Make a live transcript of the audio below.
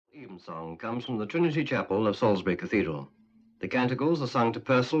Evensong comes from the Trinity Chapel of Salisbury Cathedral. The Canticles are sung to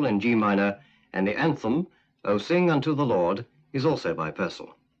Purcell in G minor, and the Anthem, O Sing Unto the Lord, is also by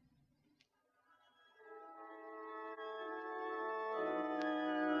Purcell.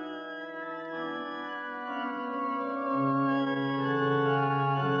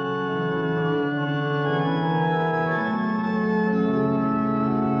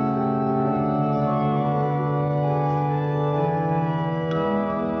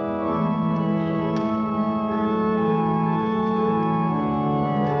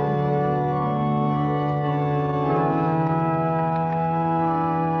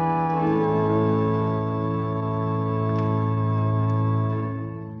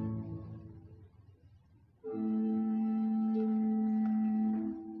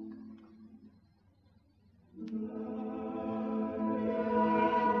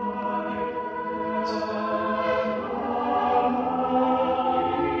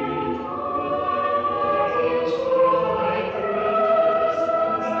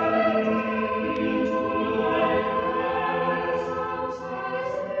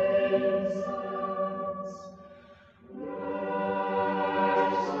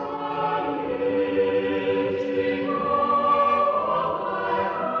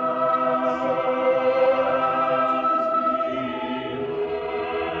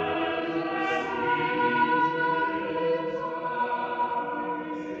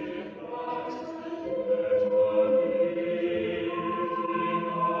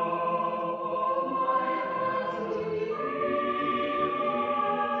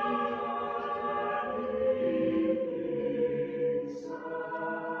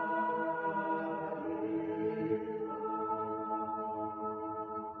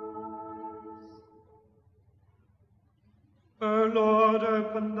 O Lord,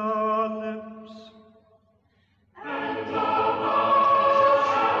 open our lips, and our mouth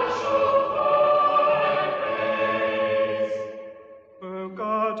shall show thy praise. O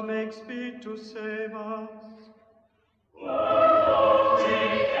God, make speed to save us. O Lord,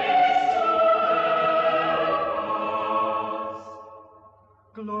 make haste to help us.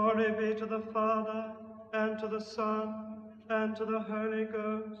 Glory be to the Father, and to the Son, and to the Holy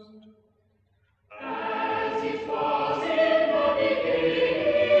Ghost. As it was in the beginning,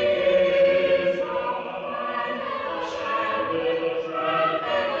 is now, and ever shall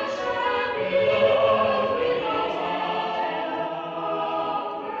be, world without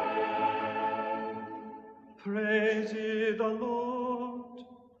end. Praise ye the Lord.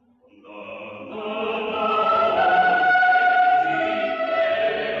 The Lord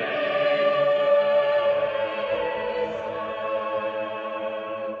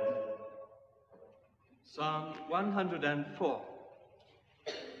Psalm 104.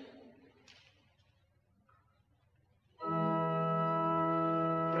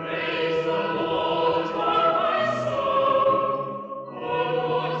 Praise the Lord, O my soul. O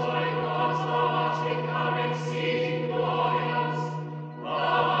Lord, my God, thou art become exceeding glorious.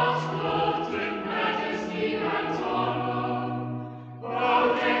 Thou art clothed in majesty and honor.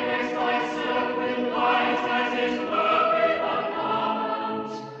 Thou deckest thyself with light as it were with a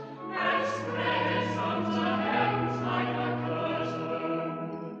garment, and spreadest unto heavens like a curtain.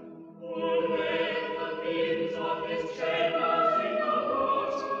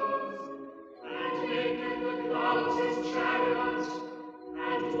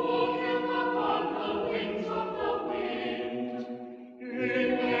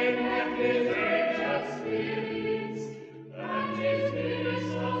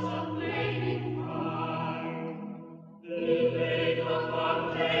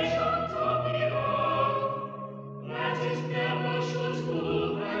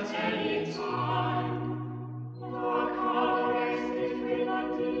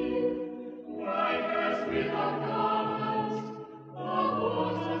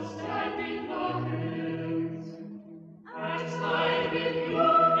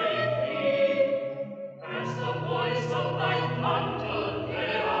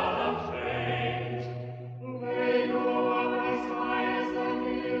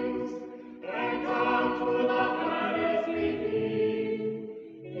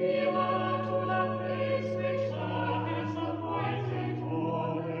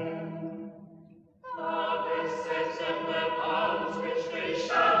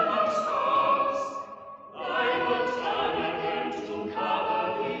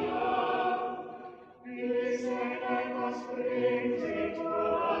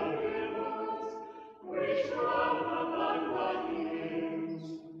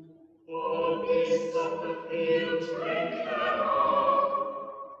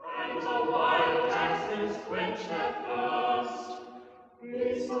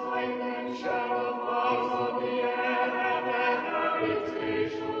 beside them shall the fowls of the air have their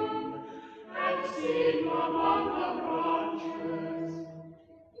habitation, and sing among the branches.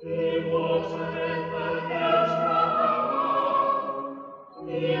 He watereth the hills from above.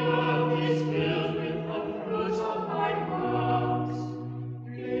 The earth is filled with the fruit of thy works.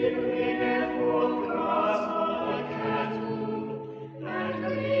 He bringeth forth grass for the cattle, and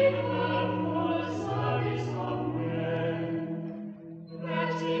green herb for the service of men.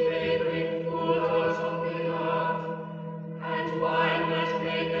 That he may bring food out of the earth, and wine that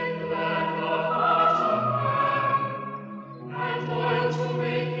maketh glad the heart of man, and oil to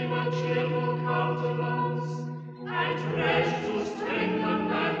make him a cheerful countenance, and bread to strengthen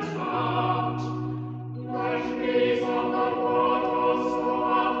that heart. The trees of the Lord also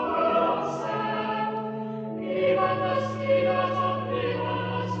are full of sand, even the cedars of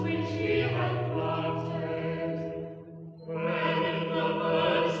Lebanon which he hath planted. Wherein the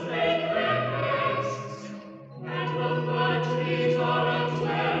birds make their nests, and the fir trees are a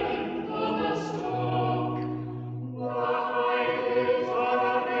dwelling for the stork. The high hills are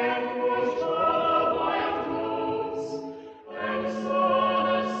a refuge for the wild goats, and so are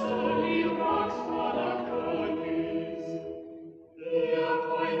the stony rocks for the conies. He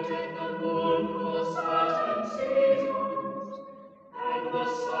appointed the moon for certain seasons, and the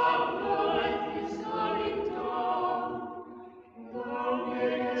sun knoweth his going down. Thou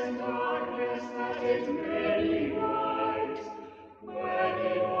makest darkness that it may be light,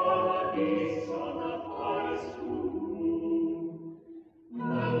 wherein all the beasts of the forest move. The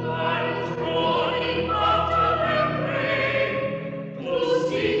lions roaring after their prey, to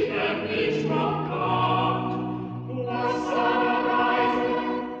seek them each from God. The sun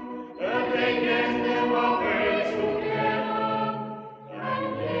ariseth, and they get them away together,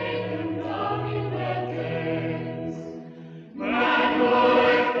 and lay them down in their dens. Man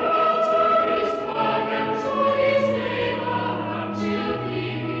goeth forth to his work and to his labor until the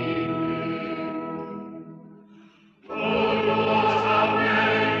evening. O Lord, how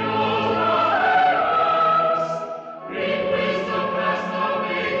many know thy works! In wisdom hast thou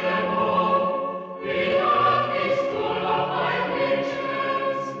made them all.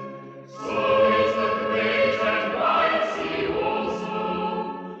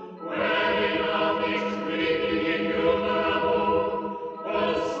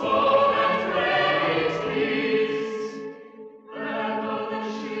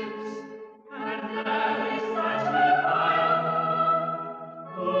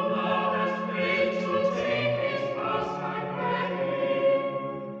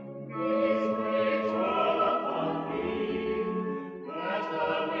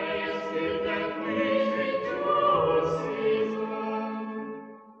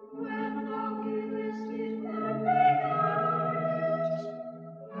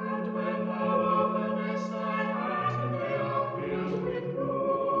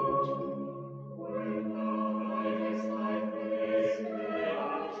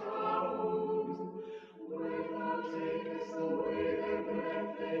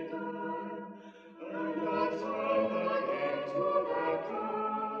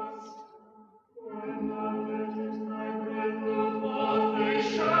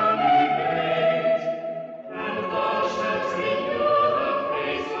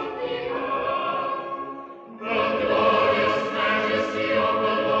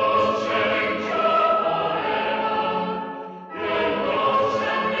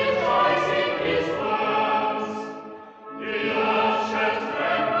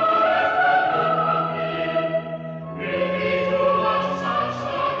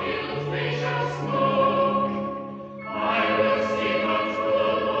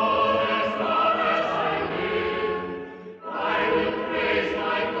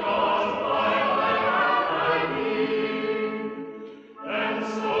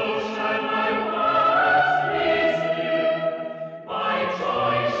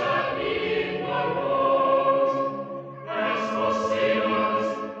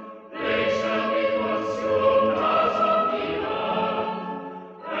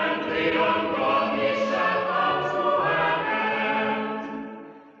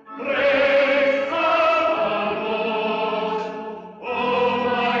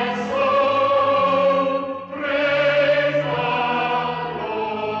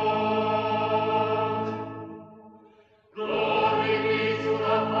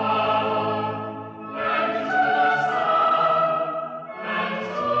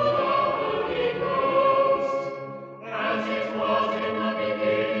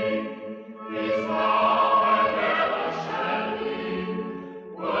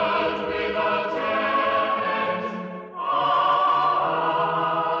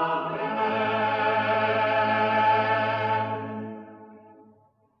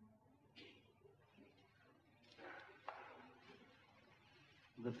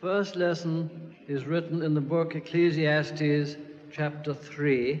 First lesson is written in the book Ecclesiastes, chapter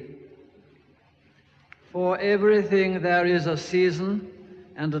 3. For everything there is a season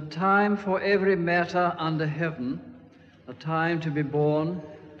and a time for every matter under heaven, a time to be born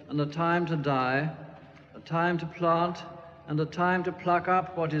and a time to die, a time to plant and a time to pluck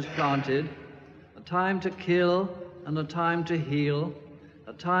up what is planted, a time to kill and a time to heal,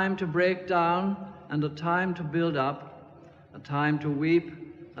 a time to break down and a time to build up, a time to weep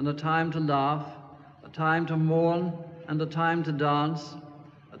and a time to laugh, a time to mourn and a time to dance,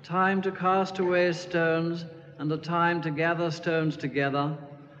 a time to cast away stones and a time to gather stones together,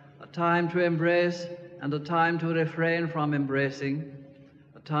 a time to embrace and a time to refrain from embracing,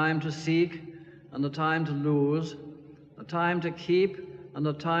 a time to seek and a time to lose, a time to keep and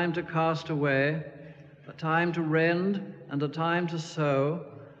a time to cast away, a time to rend and a time to sow,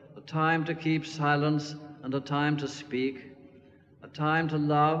 a time to keep silence and a time to speak, a time to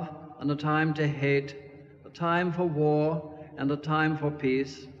love and a time to hate, a time for war and a time for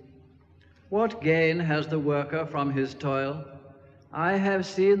peace. What gain has the worker from his toil? I have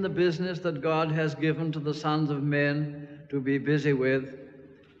seen the business that God has given to the sons of men to be busy with.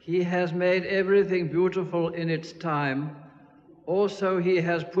 He has made everything beautiful in its time. Also he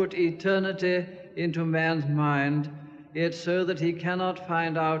has put eternity into man's mind, yet so that he cannot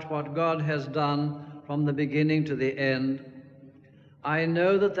find out what God has done from the beginning to the end. I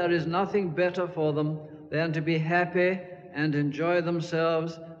know that there is nothing better for them than to be happy and enjoy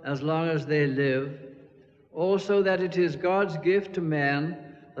themselves as long as they live. Also that it is God's gift to man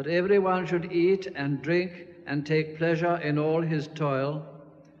that everyone should eat and drink and take pleasure in all his toil.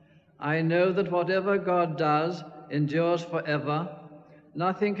 I know that whatever God does endures forever.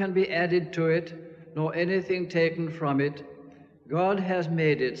 Nothing can be added to it, nor anything taken from it. God has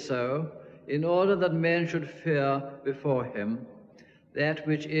made it so, in order that men should fear before him. That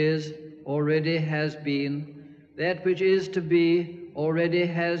which is already has been, that which is to be already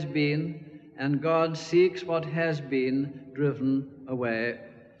has been, and God seeks what has been driven away.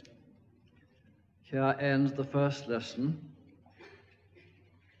 Here ends the first lesson.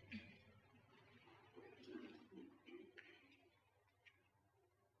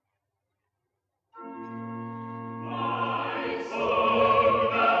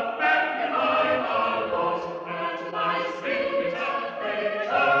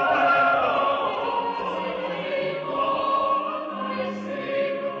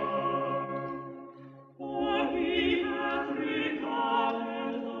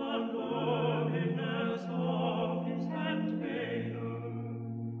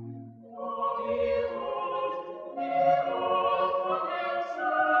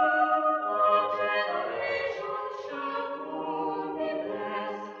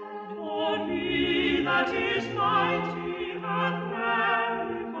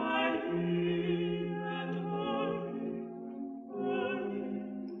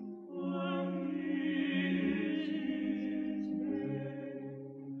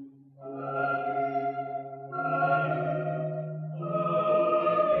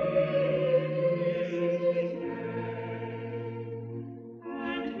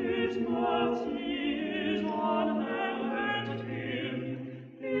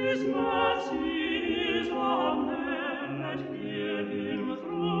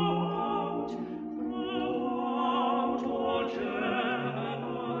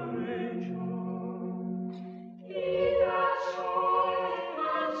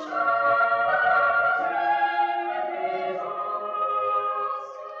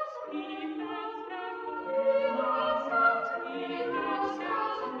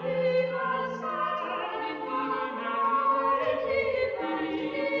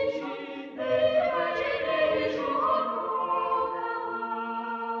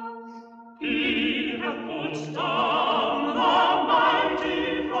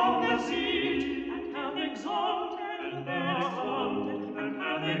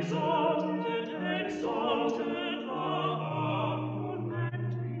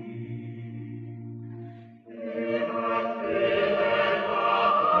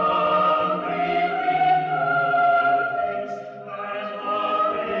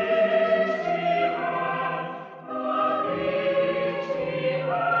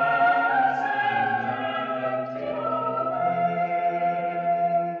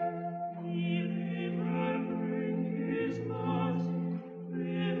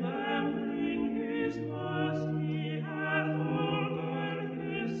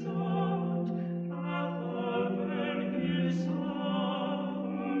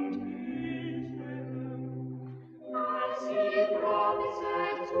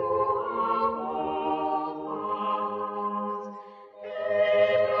 To our hearts,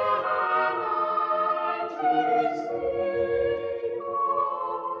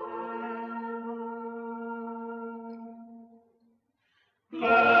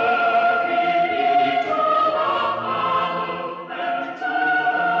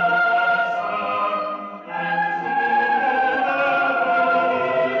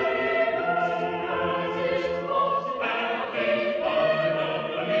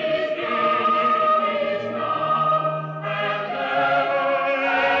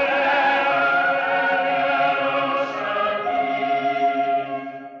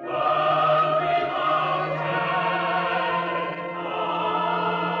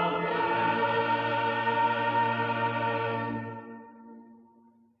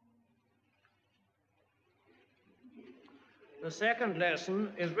 The second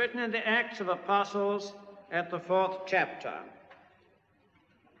lesson is written in the Acts of Apostles at the 4th chapter.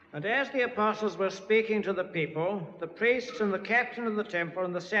 And as the apostles were speaking to the people, the priests and the captain of the temple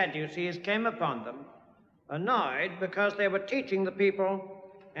and the Sadducees came upon them, annoyed because they were teaching the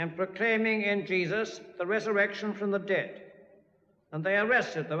people and proclaiming in Jesus the resurrection from the dead. And they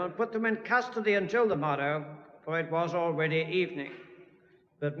arrested them and put them in custody until the morrow, for it was already evening.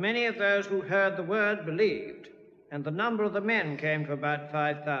 But many of those who heard the word believed, and the number of the men came to about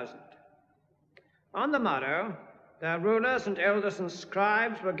 5,000. On the morrow, their rulers and elders and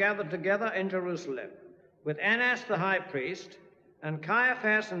scribes were gathered together in Jerusalem, with Annas the high priest, and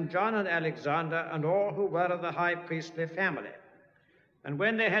Caiaphas and John and Alexander, and all who were of the high priestly family. And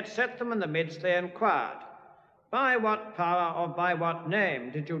when they had set them in the midst, they inquired, "By what power or by what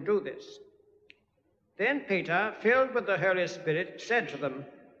name did you do this?" Then Peter, filled with the Holy Spirit, said to them,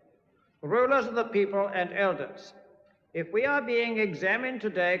 "Rulers of the people and elders, if we are being examined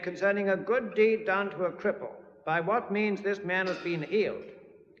today concerning a good deed done to a cripple, by what means this man has been healed,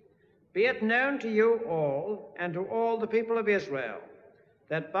 be it known to you all and to all the people of Israel,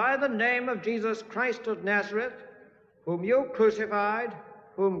 that by the name of Jesus Christ of Nazareth, whom you crucified,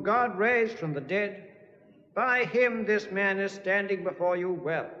 whom God raised from the dead, by him this man is standing before you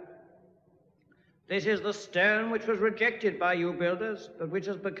well. This is the stone which was rejected by you builders, but which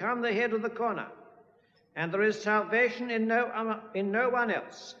has become the head of the corner. And there is salvation in no one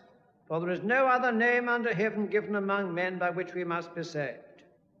else, for there is no other name under heaven given among men by which we must be saved."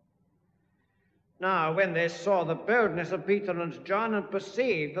 Now, when they saw the boldness of Peter and John and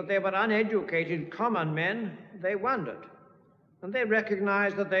perceived that they were uneducated common men, they wondered, and they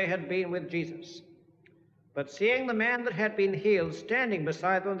recognized that they had been with Jesus. But seeing the man that had been healed standing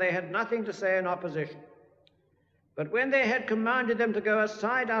beside them, they had nothing to say in opposition. But when they had commanded them to go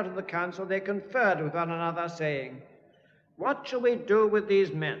aside out of the council, they conferred with one another, saying, "What shall we do with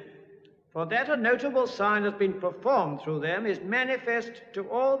these men? For that a notable sign has been performed through them is manifest to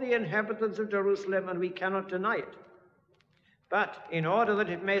all the inhabitants of Jerusalem, and we cannot deny it. But in order that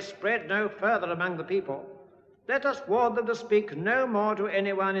it may spread no further among the people, let us warn them to speak no more to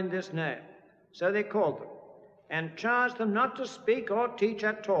anyone in this name." So they called them, and charged them not to speak or teach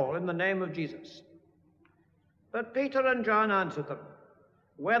at all in the name of Jesus. But Peter and John answered them,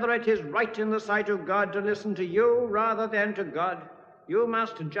 "Whether it is right in the sight of God to listen to you rather than to God, you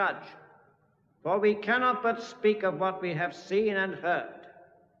must judge. For we cannot but speak of what we have seen and heard."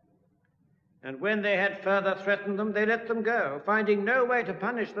 And when they had further threatened them, they let them go, finding no way to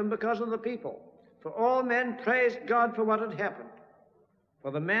punish them because of the people. For all men praised God for what had happened.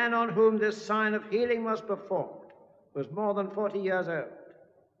 For the man on whom this sign of healing was performed was more than 40 years old.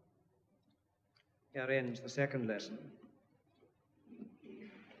 Here ends the second lesson.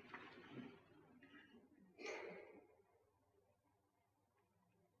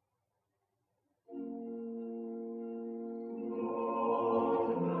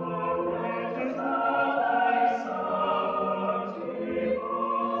 Oh, my eyes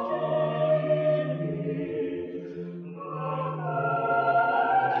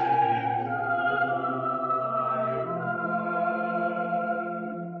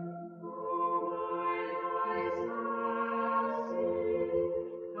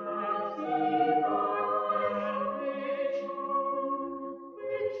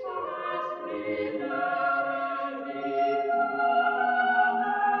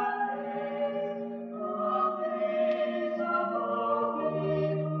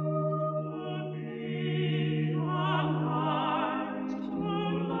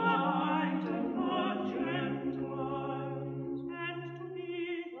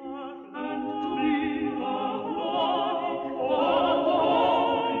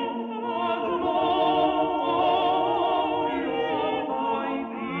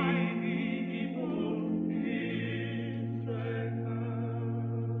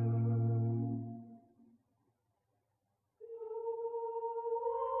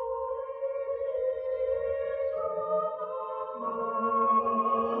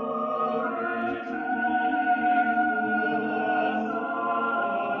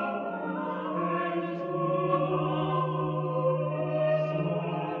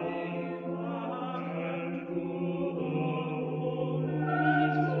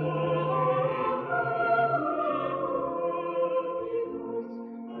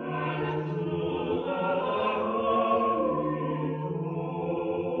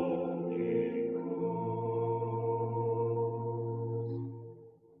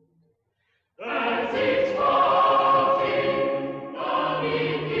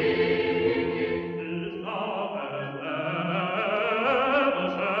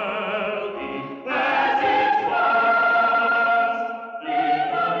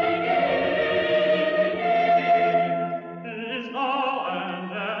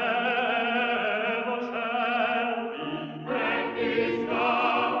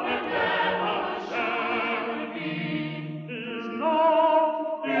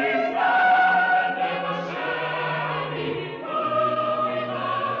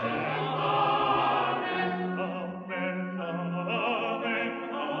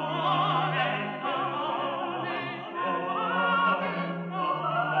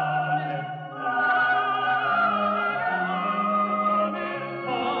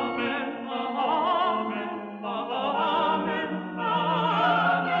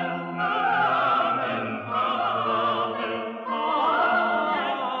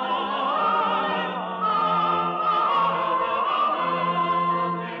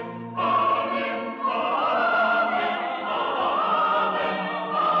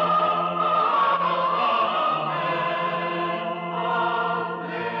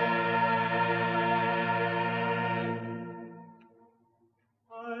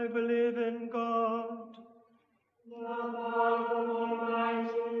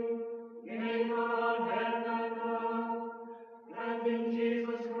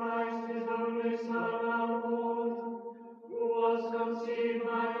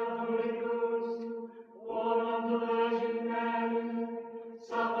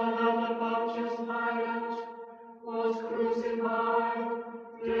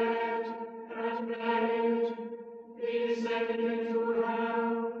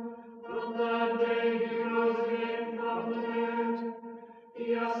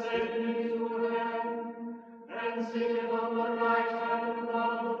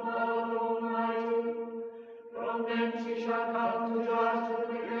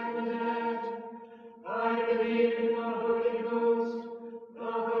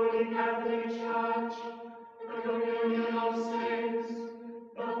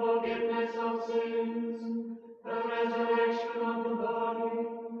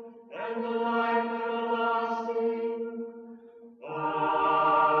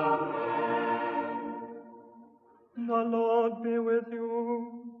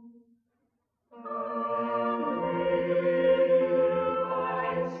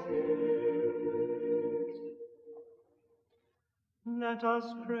Let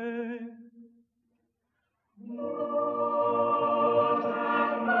us pray. Lord,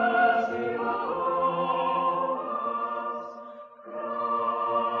 have mercy on us. Christ,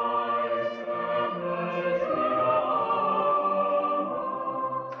 have mercy on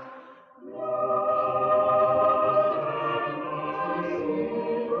us. Lord, have mercy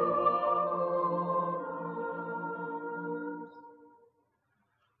on us.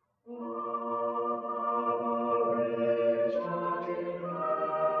 Our rich heart in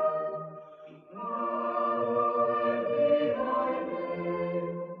heaven, hallowed be thy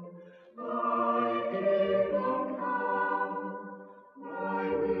name. Thy kingdom come, thy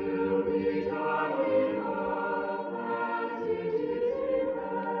will be done in earth as it is in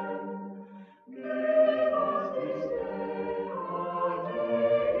heaven. Give us this day our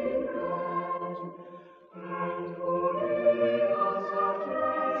daily bread, and forgive us our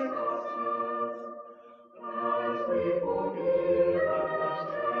trespasses, as we forgive those that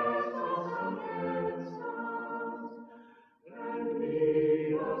trespass against us. And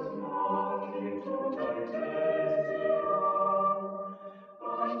lead us not into temptation,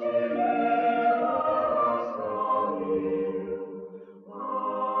 but deliver us from evil.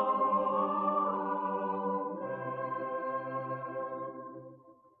 Amen.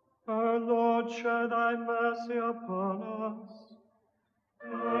 Our Lord, show thy mercy upon us.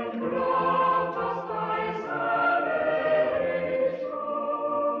 And grant us thy salvation.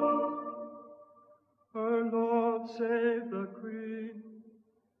 Our Lord, save the Queen.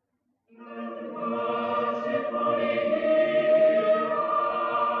 And mercifully hear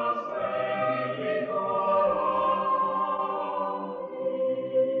us when we call upon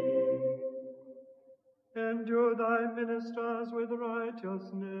thee. Endue thy ministers with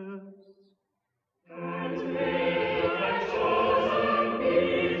righteousness. And make thy chosen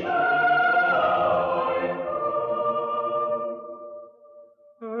people joyful.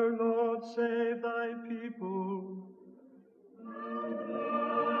 Our Lord, save thy people. And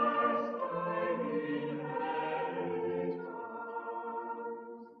bless thine inheritance.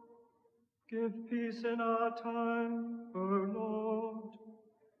 Give peace in our time, O Lord.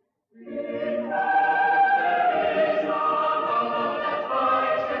 In heaven there is none that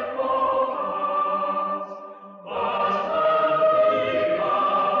fighteth for us, but the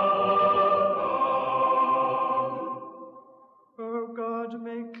people of God. O God,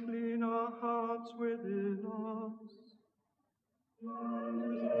 make clean our hearts within us. And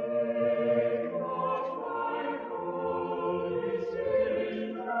take not thy Holy Spirit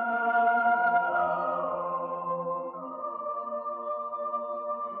from us.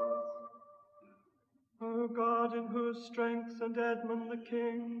 O God, in whose strength St. Edmund the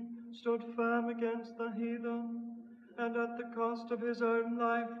King stood firm against the heathen, and at the cost of his own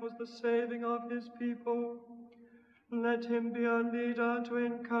life was the saving of his people, let him be a leader to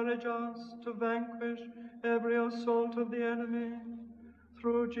encourage us to vanquish every assault of the enemy,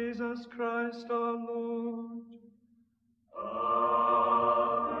 through Jesus Christ our Lord.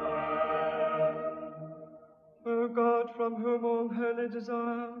 O God, from whom all holy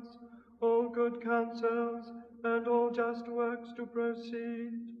desires, all good counsels, and all just works do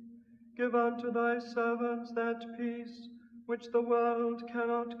proceed, give unto thy servants that peace which the world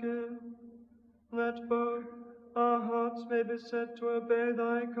cannot give, that both our hearts may be set to obey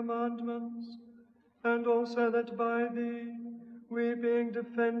thy commandments, and also that by thee, we being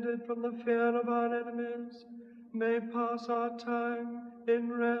defended from the fear of our enemies, may pass our time in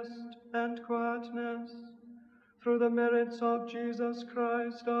rest and quietness, through the merits of Jesus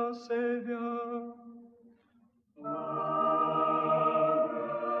Christ our Saviour. Amen.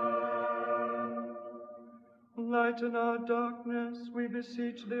 Lighten our darkness, we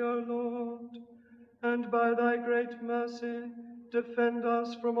beseech thee, O Lord, and by thy great mercy defend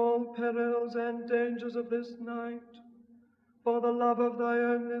us from all perils and dangers of this night, for the love of thy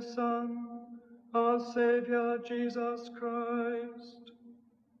only Son, our Saviour Jesus Christ.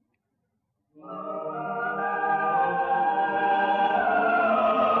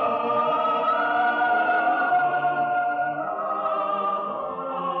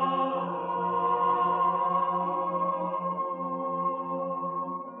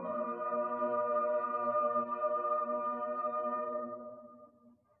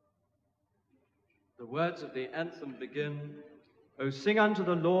 The words of the anthem begin, O sing unto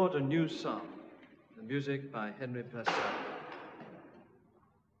the Lord a new song. The music by Henry Purcell.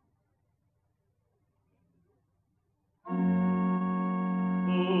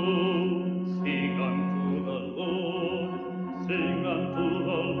 Sing unto the Lord, sing unto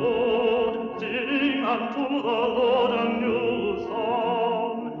the Lord, sing unto the Lord a new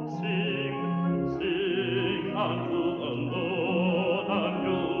song. Sing, sing unto the Lord a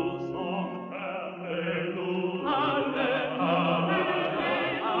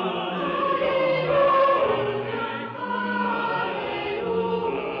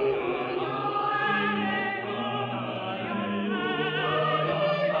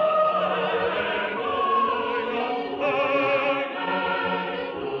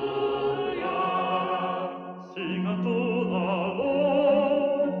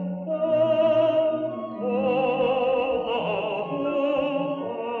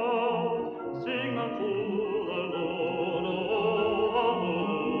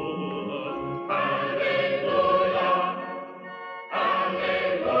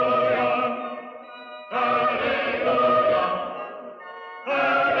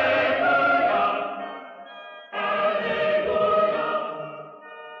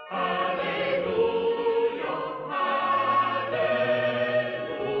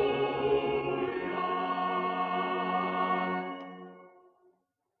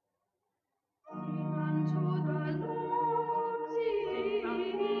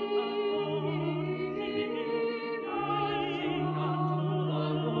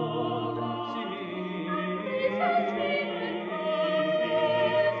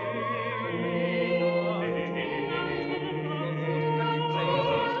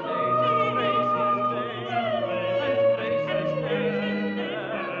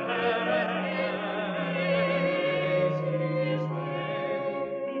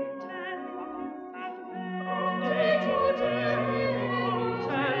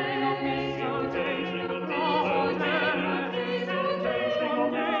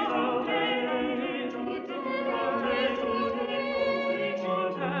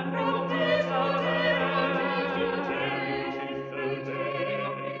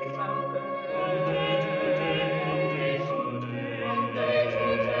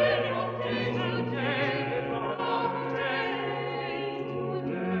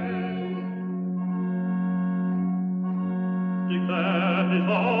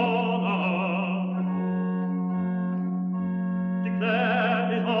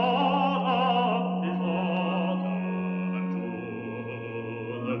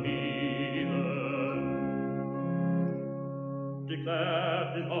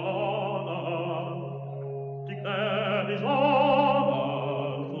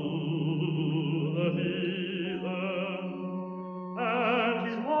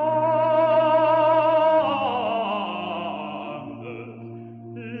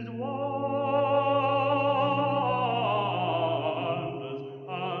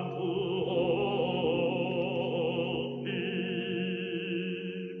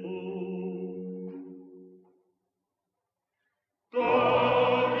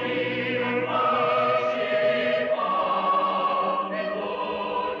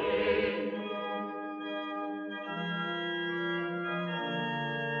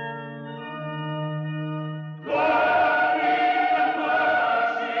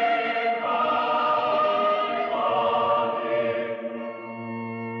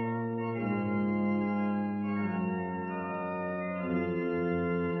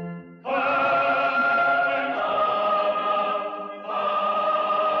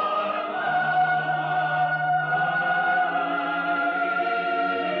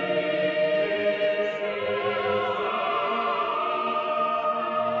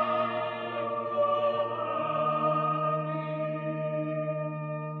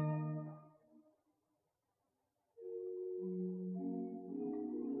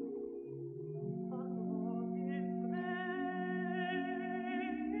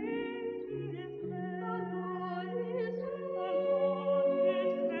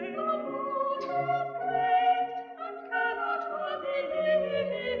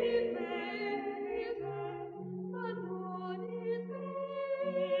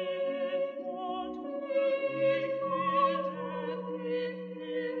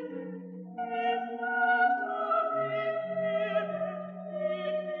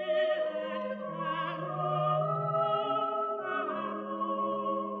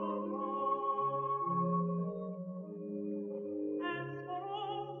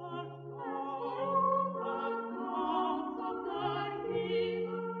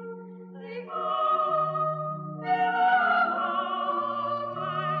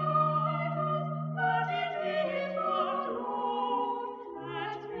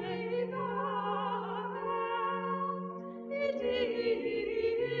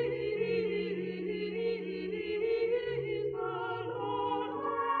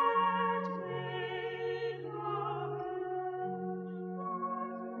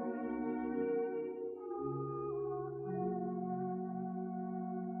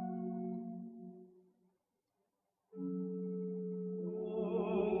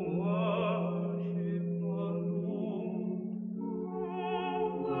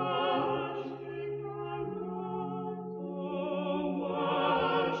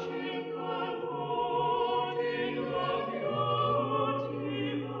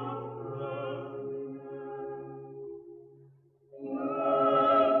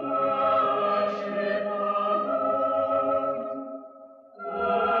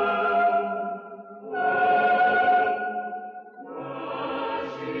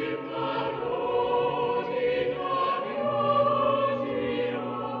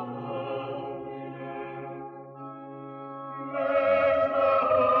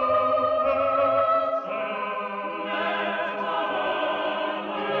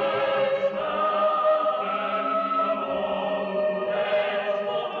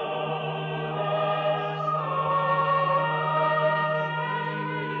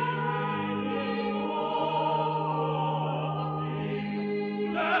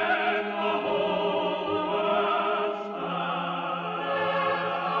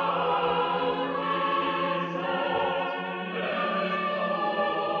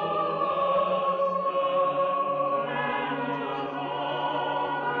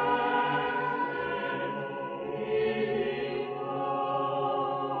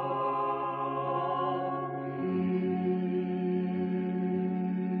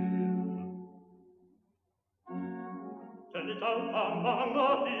among the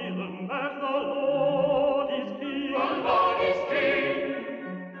heathen that the Lord is King. The Lord is King.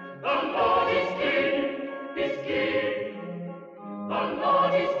 The Lord is King. Is King. The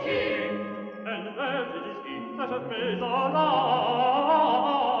Lord is King. And that it is He that hath made the land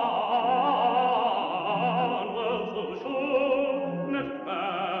well so sure that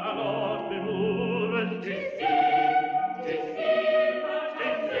cannot be moved. 'Tis He, 'tis He,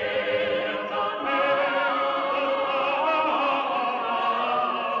 'tis He that made the land.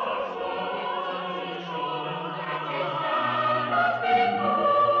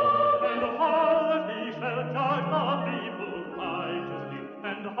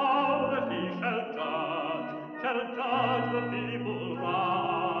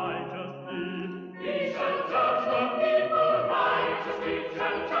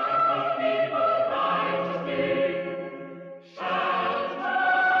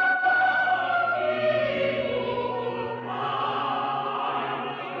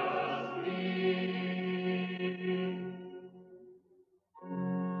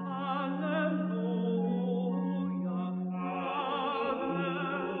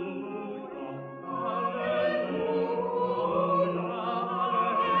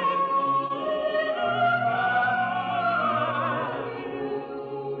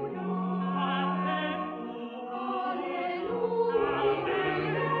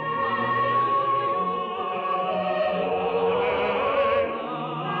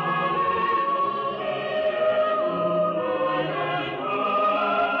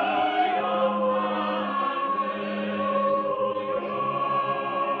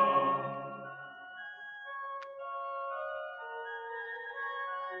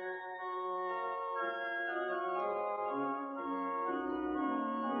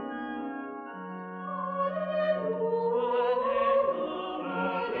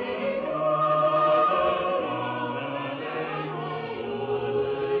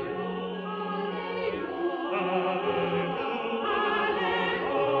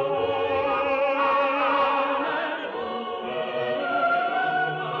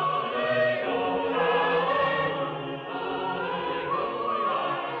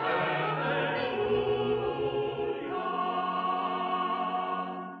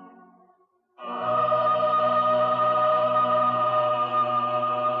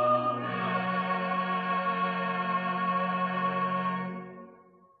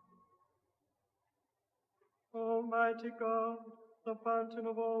 Almighty God, the fountain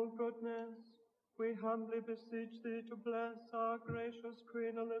of all goodness, we humbly beseech thee to bless our gracious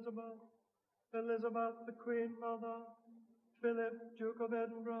Queen Elizabeth, Elizabeth the Queen Mother, Philip, Duke of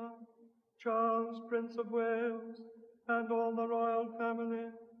Edinburgh, Charles, Prince of Wales, and all the royal family.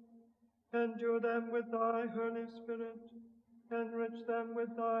 Endue them with thy Holy Spirit, enrich them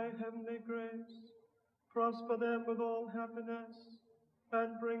with thy heavenly grace, prosper them with all happiness,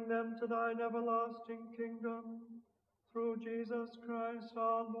 and bring them to thine everlasting kingdom, through Jesus Christ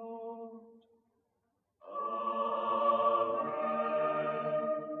our Lord.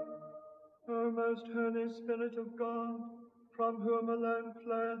 O most Holy Spirit of God, from whom alone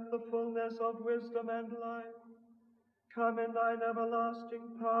floweth the fullness of wisdom and life, come in thine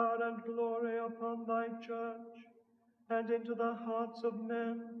everlasting power and glory upon thy church, and into the hearts of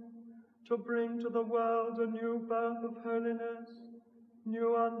men, to bring to the world a new birth of holiness,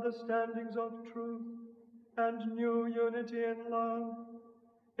 new understandings of truth, and new unity in love.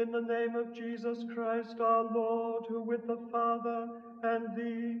 In the name of Jesus Christ our Lord, who with the Father and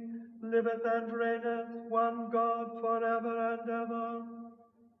thee liveth and reigneth, one God, forever and ever.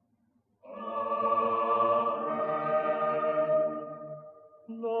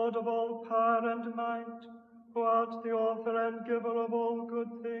 Lord of all power and might, who art the author and giver of all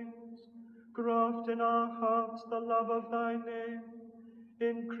good things, graft in our hearts the love of thy name,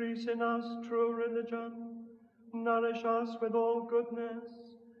 increase in us true religion, nourish us with all goodness,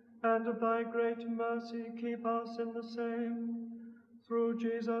 and of thy great mercy keep us in the same, through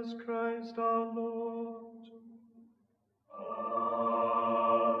Jesus Christ our Lord.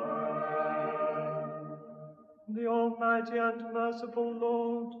 The Almighty and merciful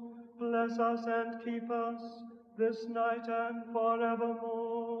Lord, bless us and keep us this night and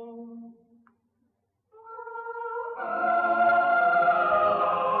forevermore.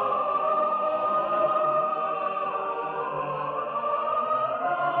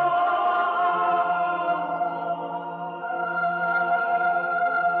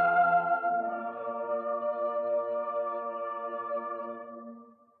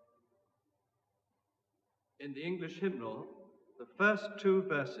 In the English hymnal, the first two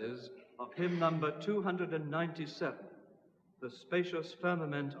verses of hymn number 297, The Spacious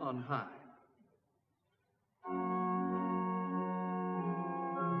Firmament on High.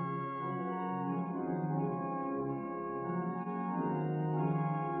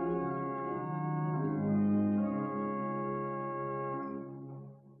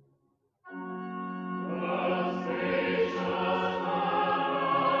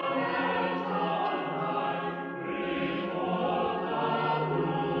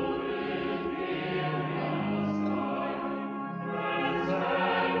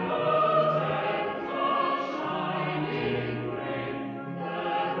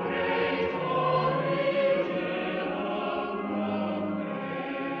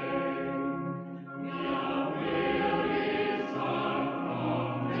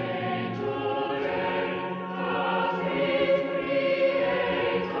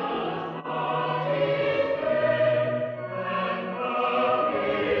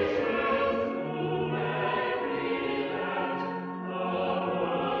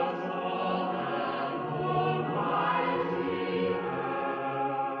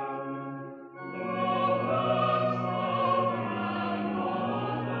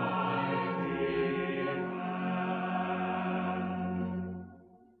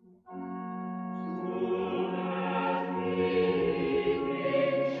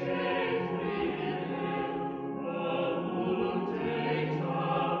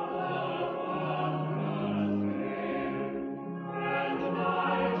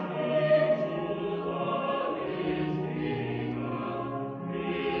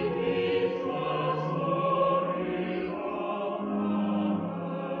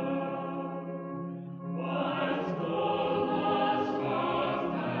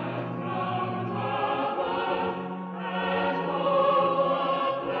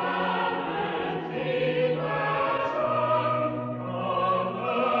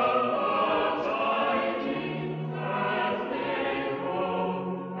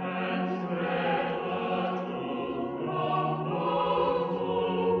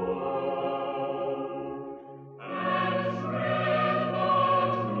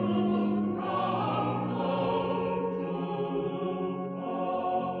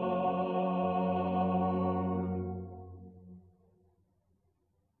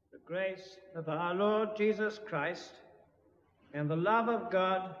 Grace of our Lord Jesus Christ, and the love of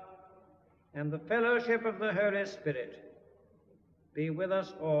God, and the fellowship of the Holy Spirit be with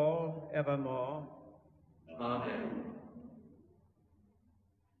us all evermore. Amen.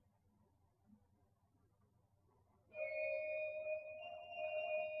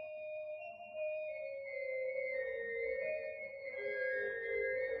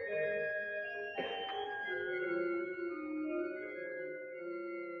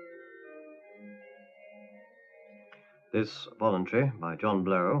 This voluntary by John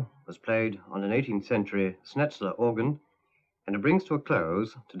Blow was played on an 18th century Schnetzler organ, and it brings to a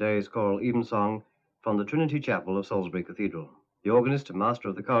close today's choral Evensong from the Trinity Chapel of Salisbury Cathedral. The organist and master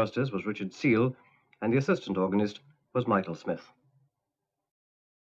of the choristers was Richard Seal, and the assistant organist was Michael Smith.